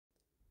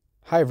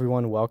Hi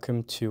everyone,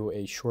 welcome to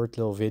a short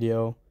little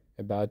video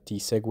about the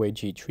Segway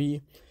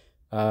G3.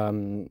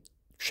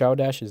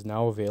 Xiaodash is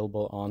now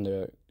available on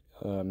the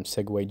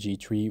Segway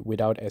G3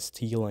 without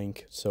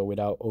ST-Link, so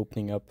without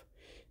opening up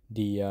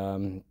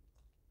the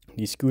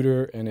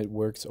scooter, and it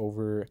works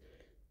over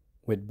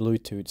with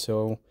Bluetooth.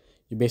 So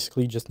you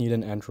basically just need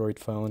an Android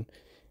phone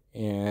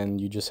and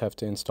you just have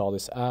to install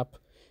this app.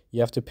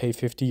 You have to pay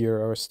 50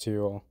 euros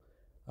to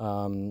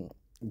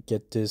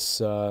get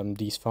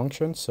these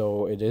functions,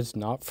 so it is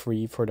not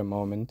free for the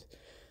moment,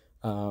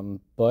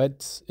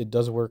 but it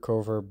does work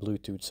over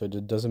Bluetooth, so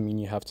that doesn't mean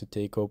you have to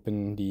take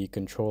open the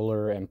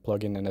controller and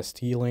plug in an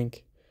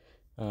ST-Link.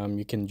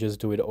 You can just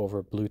do it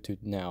over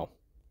Bluetooth now.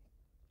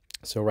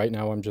 So right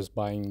now I'm just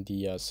buying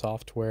the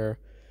software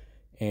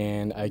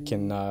and I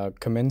can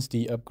commence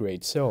the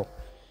upgrade. So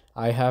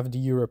I have the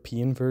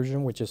European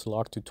version, which is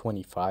locked to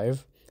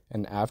 25,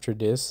 and after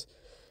this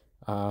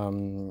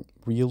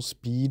real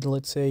speed,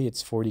 let's say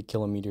it's 40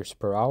 kilometers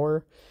per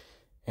hour,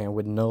 and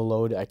with no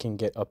load I can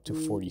get up to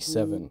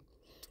 47.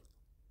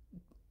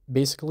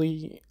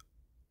 Basically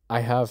I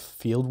have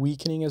field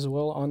weakening as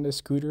well on the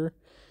scooter,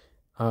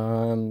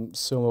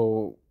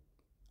 so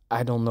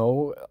I don't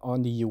know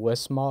on the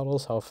US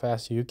models how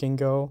fast you can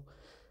go,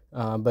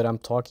 but I'm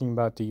talking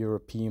about the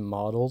European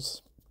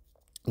models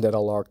that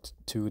are locked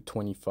to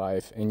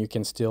 25, and you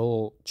can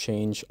still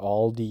change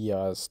all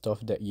the stuff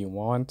that you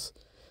want.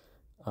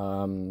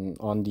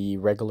 On the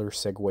regular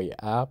Segway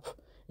app,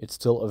 it's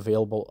still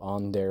available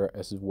on there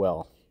as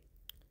well.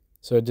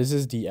 So this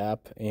is the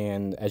app,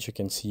 and as you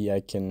can see, I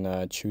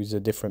can choose the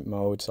different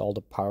modes, all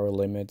the power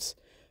limits.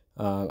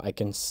 I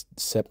can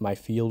set my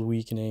field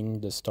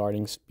weakening, the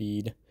starting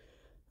speed,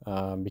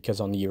 because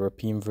on the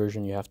European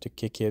version you have to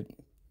kick it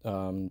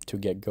to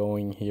get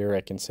going. Here I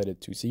can set it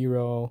to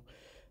 0.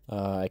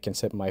 I can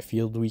set my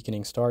field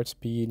weakening start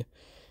speed,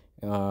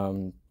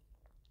 and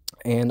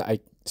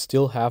I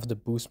still have the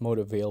boost mode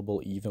available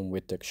even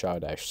with the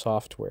Xiaodash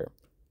software,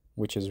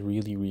 which is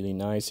really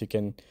nice. You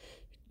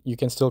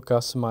can still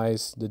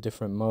customize the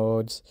different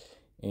modes,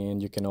 and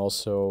you can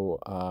also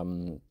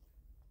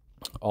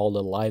all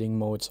the lighting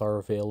modes are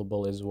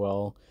available as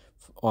well.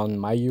 On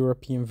my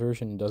European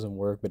version it doesn't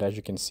work, but as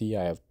you can see,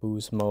 I have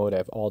boost mode, I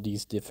have all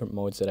these different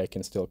modes that I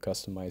can still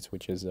customize,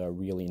 which is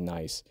really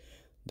nice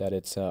that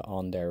it's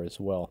on there as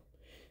well.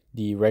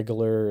 The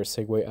regular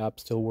Segway app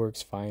still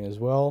works fine as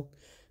well.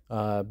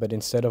 But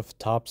instead of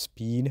top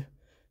speed,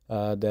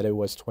 that it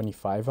was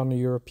 25 on the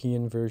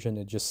European version,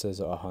 it just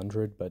says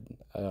 100, but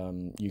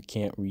you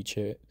can't reach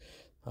it.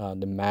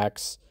 The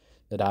max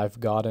that I've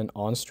gotten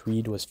on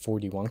street was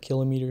 41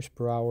 kilometers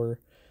per hour.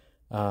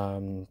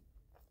 I'm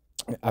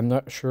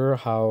not sure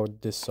how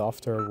this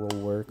software will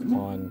work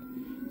on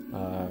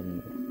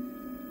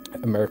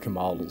American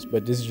models,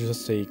 but this is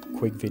just a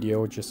quick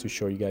video just to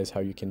show you guys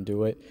how you can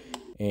do it.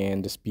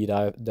 And the speed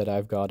that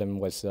I've gotten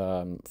was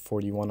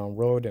 41 on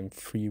road, and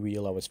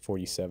freewheel I was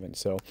 47.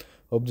 So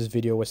hope this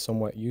video was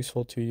somewhat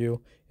useful to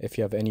you. If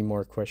you have any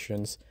more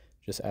questions,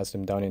 just ask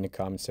them down in the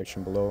comment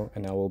section below,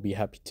 and I will be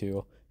happy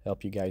to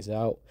help you guys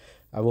out.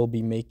 I will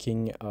be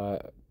making a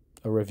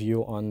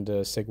review on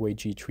the Segway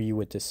G3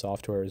 with this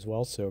software as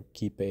well, so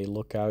keep a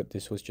lookout.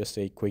 This was just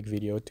a quick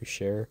video to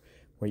share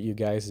with you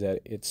guys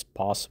that it's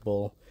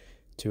possible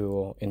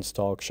to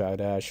install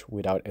Xiaodash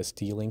without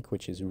ST-Link,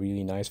 which is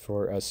really nice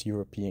for us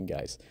European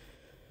guys.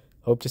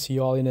 Hope to see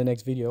you all in the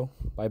next video.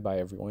 Bye bye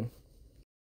everyone.